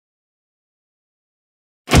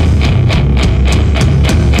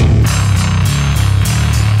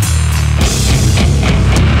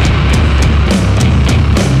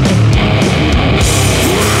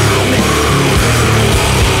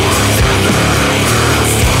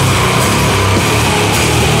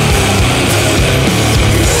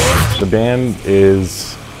band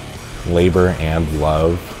is labor and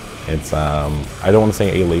love. It's, I don't want to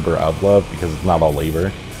say a labor of love because it's not all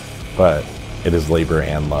labor, but it is labor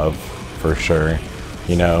and love for sure.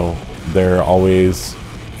 You know, they're always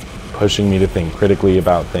pushing me to think critically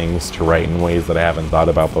about things, to write in ways that I haven't thought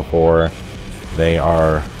about before. They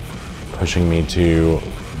are pushing me to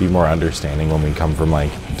be more understanding when we come from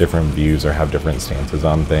like different views or have different stances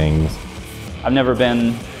on things. I've never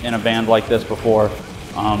been in a band like this before,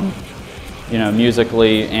 you know,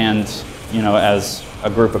 musically and, you know, as a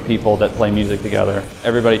group of people that play music together.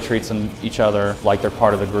 Everybody treats each other like they're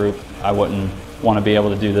part of the group. I wouldn't want to be able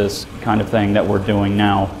to do this kind of thing that we're doing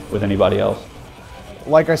now with anybody else.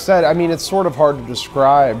 Like I said, I mean, it's sort of hard to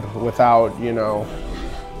describe without, you know,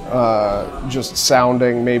 just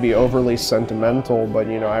sounding maybe overly sentimental, but,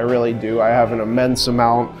 you know, I really do. I have an immense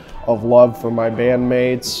amount of love for my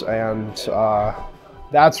bandmates, and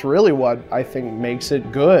that's really what I think makes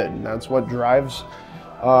it good. That's what drives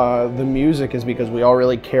the music, is because we all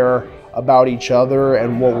really care about each other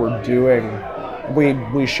and what we're doing.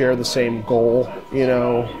 We share the same goal, you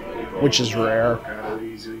know, which is rare.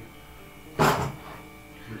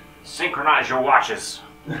 Synchronize your watches.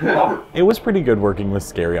 It was pretty good working with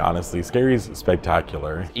Scary, honestly. Scary's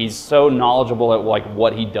spectacular. He's so knowledgeable at like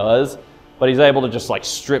what he does, but he's able to just like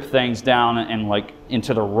strip things down and like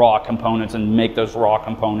into the raw components and make those raw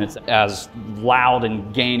components as loud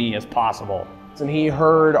and gainy as possible. And he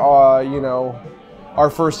heard, you know, our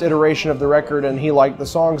first iteration of the record, and he liked the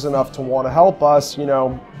songs enough to want to help us. You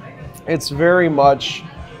know, it's very much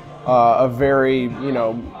a very, you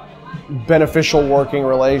know, beneficial working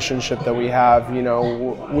relationship that we have. You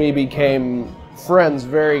know, we became friends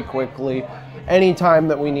very quickly. Anytime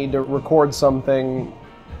that we need to record something,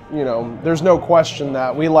 you know, there's no question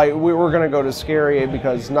that we're going to go to Scary,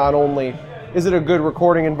 because not only is it a good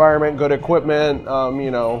recording environment, good equipment,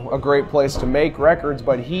 you know, a great place to make records,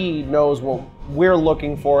 but he knows what we're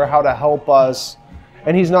looking for, how to help us,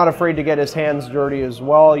 and he's not afraid to get his hands dirty as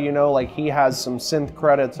well. You know, like he has some synth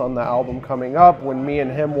credits on the album coming up. When me and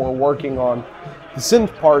him were working on the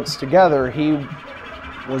synth parts together, he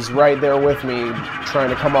was right there with me trying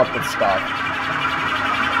to come up with stuff.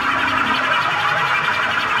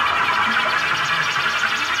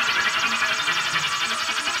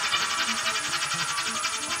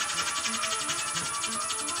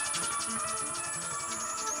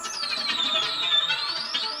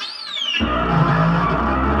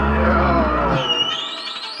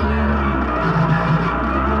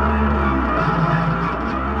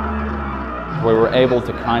 We were able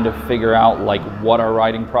to kind of figure out like what our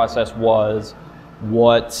writing process was,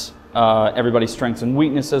 what everybody's strengths and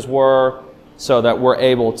weaknesses were, so that we're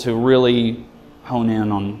able to really hone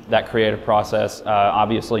in on that creative process.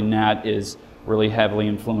 Obviously, Nat is really heavily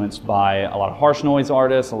influenced by a lot of harsh noise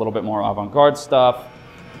artists, a little bit more avant-garde stuff,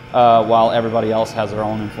 while everybody else has their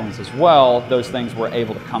own influence as well. Those things were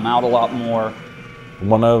able to come out a lot more.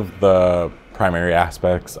 One of the primary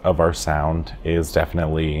aspects of our sound is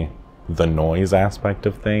definitely the noise aspect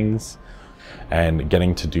of things, and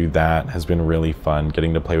getting to do that has been really fun,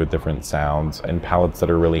 getting to play with different sounds and palettes that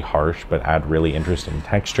are really harsh but add really interesting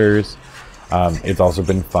textures. It's also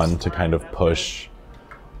been fun to kind of push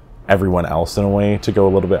everyone else in a way to go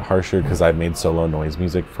a little bit harsher, because I've made solo noise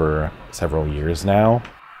music for several years now.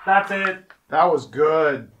 That's it. That was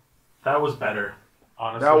good. That was better,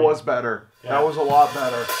 honestly. That was better. Yeah. That was a lot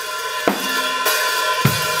better.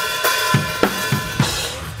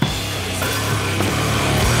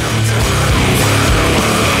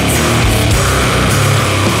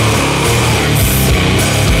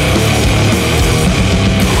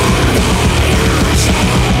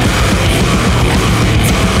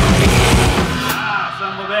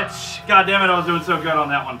 God damn it, I was doing so good on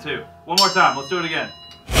that one too. One more time, let's do it again.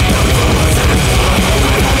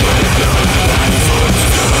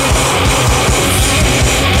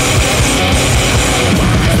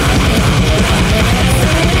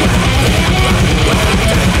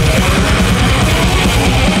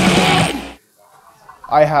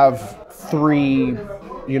 I have 3,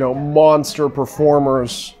 you know, monster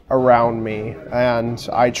performers around me, and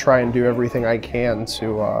I try and do everything I can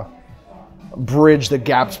to bridge the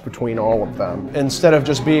gaps between all of them. Instead of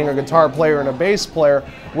just being a guitar player and a bass player,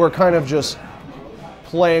 we're kind of just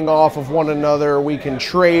playing off of one another. We can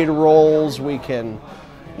trade roles, we can,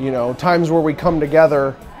 you know, times where we come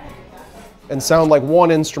together and sound like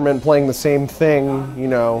one instrument playing the same thing, you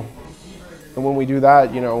know. And when we do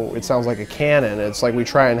that, you know, it sounds like a canon. It's like we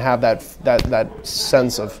try and have that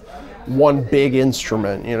sense of one big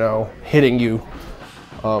instrument, you know, hitting you.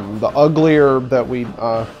 The uglier that we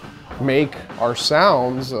make our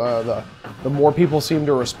sounds, the the more people seem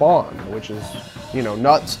to respond, which is, you know,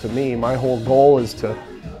 nuts to me. My whole goal is to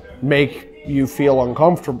make you feel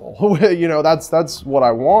uncomfortable. You know, that's what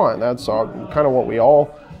I want. That's kind of what we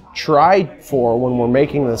all try for when we're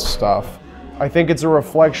making this stuff. I think it's a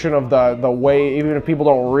reflection of the way, even if people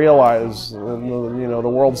don't realize, you know, the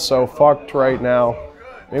world's so fucked right now.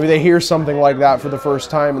 Maybe they hear something like that for the first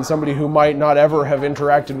time, and somebody who might not ever have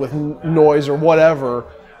interacted with noise or whatever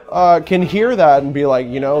can hear that and be like,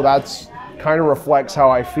 you know, that's kind of reflects how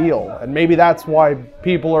I feel. And maybe that's why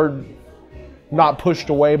people are not pushed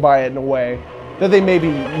away by it in a way that they may be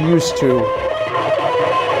used to.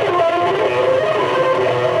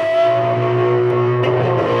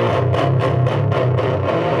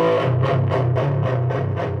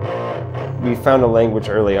 We found a language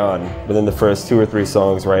early on. Within the first 2 or 3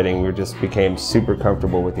 songs writing, we just became super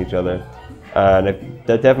comfortable with each other. And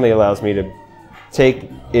that definitely allows me to take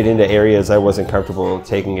it into areas I wasn't comfortable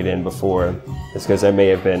taking it in before. It's because I may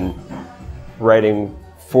have been writing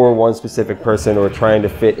for one specific person or trying to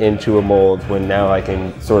fit into a mold, when now I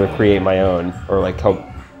can sort of create my own, or like help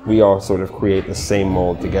we all sort of create the same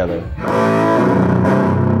mold together.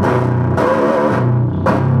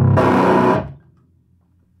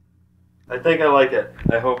 I think I like it.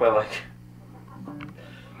 I hope I like it.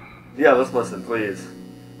 Yeah, let's listen, please.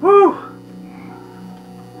 Woo!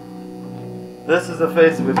 This is the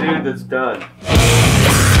face of a dude that's done.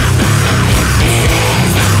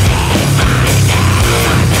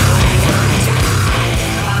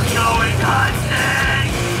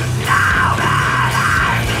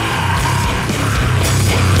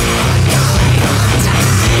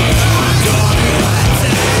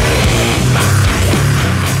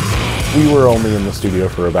 We were only in the studio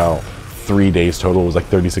for about 3 days total. It was like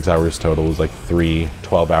 36 hours total. It was like 3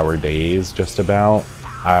 12-hour days, just about.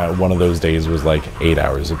 One of those days was like 8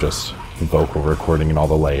 hours of just vocal recording and all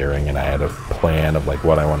the layering, and I had a plan of like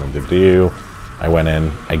what I wanted to do. I went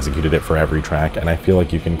in, executed it for every track, and I feel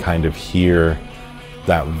like you can kind of hear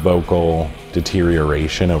that vocal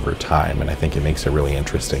deterioration over time, and I think it makes it really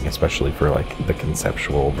interesting, especially for like the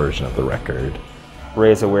conceptual version of the record.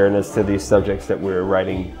 Raise awareness to these subjects that we're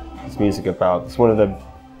writing this music about. It's one of the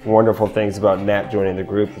wonderful things about Nat joining the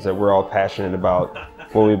group, is that we're all passionate about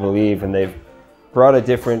what we believe, and they've brought a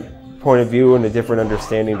different point of view and a different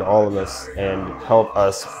understanding to all of us, and help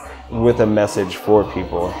us with a message for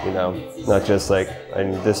people, you know, not just like,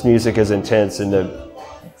 and this music is intense, and the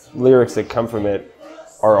lyrics that come from it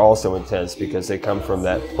are also intense because they come from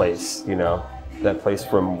that place, you know, that place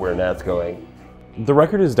from where Nat's going. The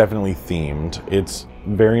record is definitely themed. It's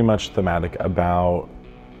very much thematic about,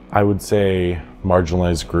 I would say,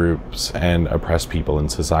 marginalized groups and oppressed people in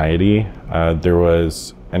society. There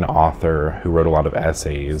was an author who wrote a lot of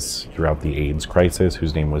essays throughout the AIDS crisis,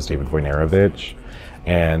 whose name was David Pérez,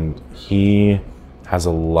 and he has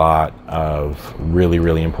a lot of really,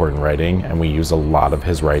 really important writing, and we use a lot of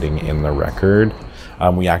his writing in the record.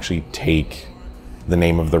 We actually take the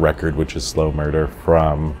name of the record, which is Slow Murder,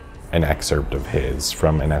 from an excerpt of his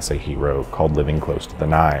from an essay he wrote called Living Close to the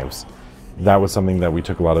Knives. That was something that we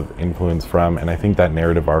took a lot of influence from, and I think that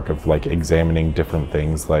narrative arc of like examining different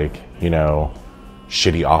things like, you know,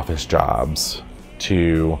 shitty office jobs,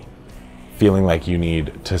 to feeling like you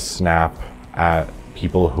need to snap at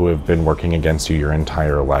people who have been working against you your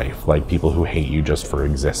entire life, like people who hate you just for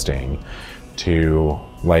existing, to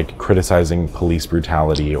like criticizing police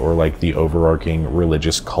brutality or like the overarching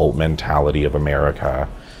religious cult mentality of America.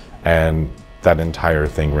 And that entire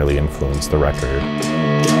thing really influenced the record.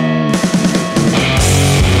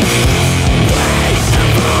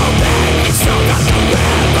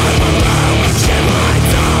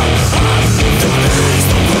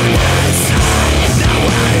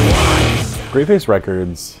 Graveface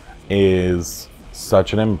Records is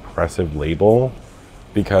such an impressive label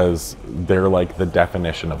because they're like the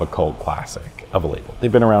definition of a cult classic of a label.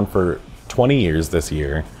 They've been around for 20 years this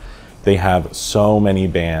year. They have so many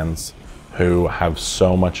bands who have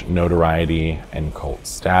so much notoriety and cult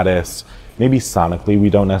status. Maybe sonically we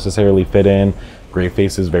don't necessarily fit in.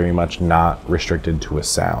 Graveface is very much not restricted to a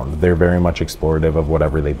sound. They're very much explorative of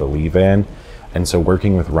whatever they believe in. And so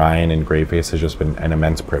working with Ryan and Graveface has just been an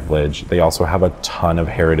immense privilege. They also have a ton of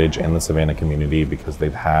heritage in the Savannah community because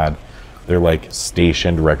they've had their like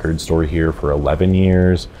stationed record store here for 11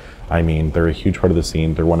 years. I mean, they're a huge part of the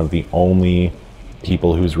scene. They're one of the only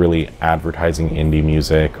people who's really advertising indie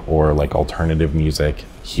music or like alternative music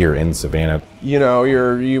here in Savannah. You know,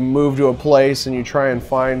 you move to a place and you try and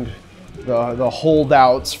find the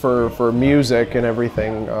holdouts for music and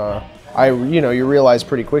everything. You realize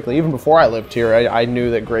pretty quickly, even before I lived here, I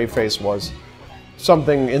knew that Graveface was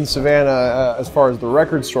something in Savannah as far as the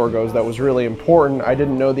record store goes that was really important. I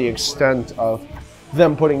didn't know the extent of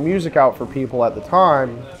them putting music out for people at the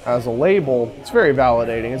time as a label. It's very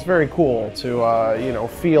validating. It's very cool to you know,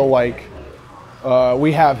 feel like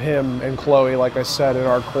we have him and Chloe, like I said, in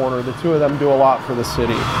our corner. The two of them do a lot for the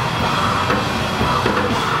city.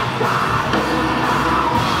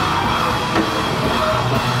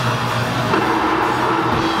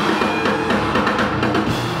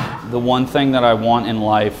 The one thing that I want in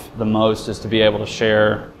life the most is to be able to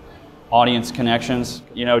share audience connections.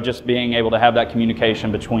 You know, just being able to have that communication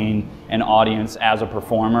between an audience as a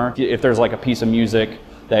performer. If there's like a piece of music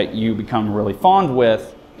that you become really fond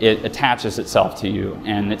with, it attaches itself to you,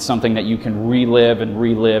 and it's something that you can relive and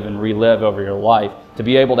relive and relive over your life. To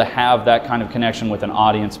be able to have that kind of connection with an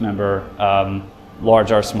audience member,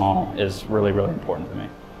 large or small, is really, really important to me.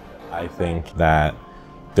 I think that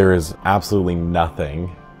there is absolutely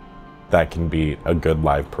nothing that can beat a good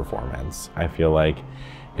live performance. I feel like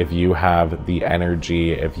if you have the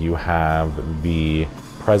energy, if you have the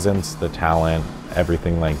presence, the talent,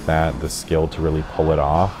 everything like that, the skill to really pull it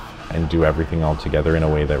off and do everything all together in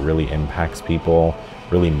a way that really impacts people,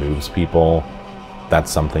 really moves people,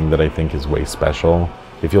 that's something that I think is way special.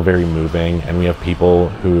 They feel very moving, and we have people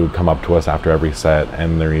who come up to us after every set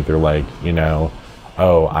and they're either like, you know,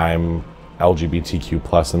 oh, I'm LGBTQ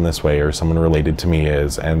plus in this way, or someone related to me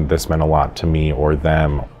is, and this meant a lot to me or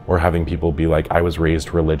them. Or having people be like, I was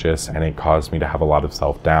raised religious and it caused me to have a lot of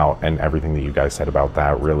self-doubt, and everything that you guys said about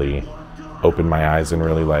that really opened my eyes and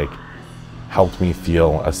really like helped me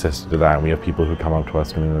feel assisted to that. And we have people who come up to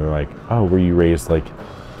us and they're like, oh, were you raised like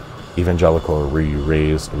evangelical, or were you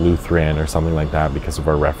raised Lutheran or something like that because of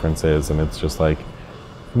our references? And it's just like,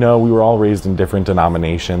 no, we were all raised in different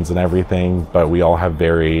denominations and everything, but we all have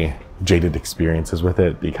very jaded experiences with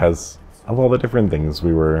it because of all the different things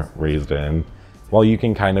we were raised in. While you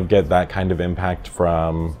can kind of get that kind of impact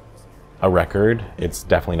from a record, it's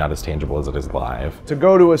definitely not as tangible as it is live. To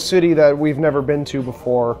go to a city that we've never been to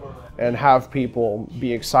before and have people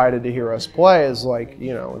be excited to hear us play is like,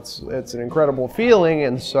 you know, it's an incredible feeling.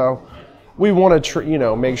 And so we want to, you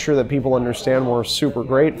know, make sure that people understand we're super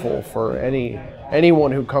grateful for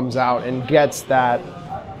anyone who comes out and gets that,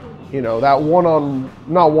 you know, that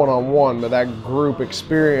not one-on-one, but that group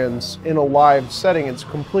experience in a live setting. It's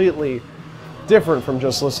completely different from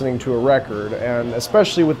just listening to a record, and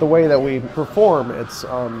especially with the way that we perform, it's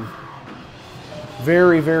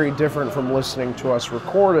very, very different from listening to us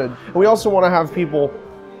recorded. And we also want to have people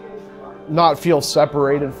not feel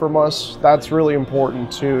separated from us. That's really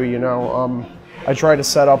important too, you know. I try to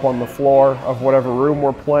set up on the floor of whatever room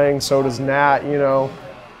we're playing, so does Nat, you know.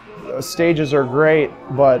 Stages are great,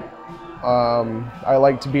 but I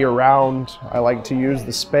like to be around, I like to use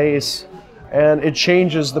the space, and it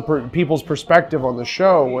changes the people's perspective on the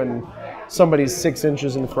show. When somebody's 6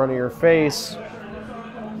 inches in front of your face,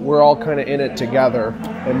 we're all kind of in it together.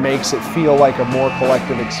 It makes it feel like a more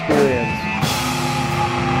collective experience.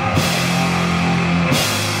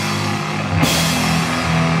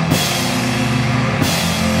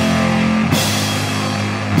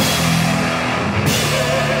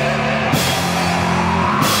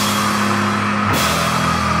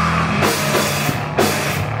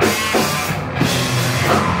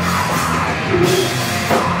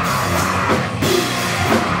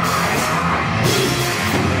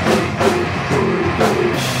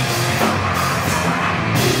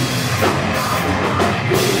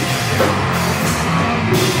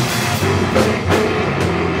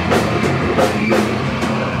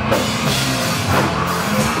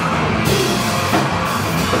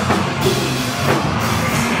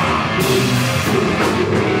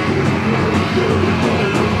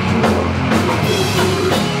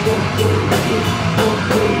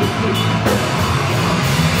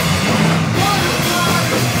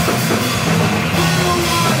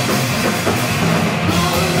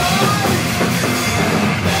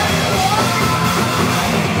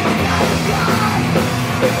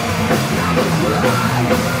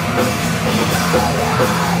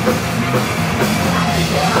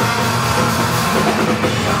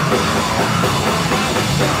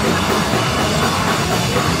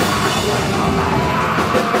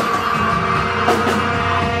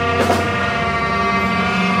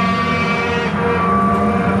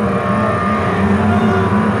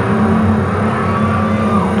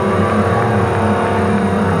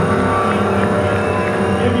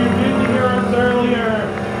 If you didn't hear us earlier,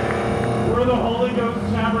 we're the Holy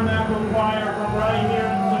Ghost Tabernacle Choir from right here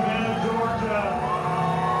in Savannah, Georgia.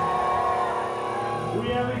 We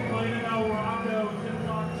haven't played in El-Rocko since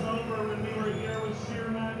October.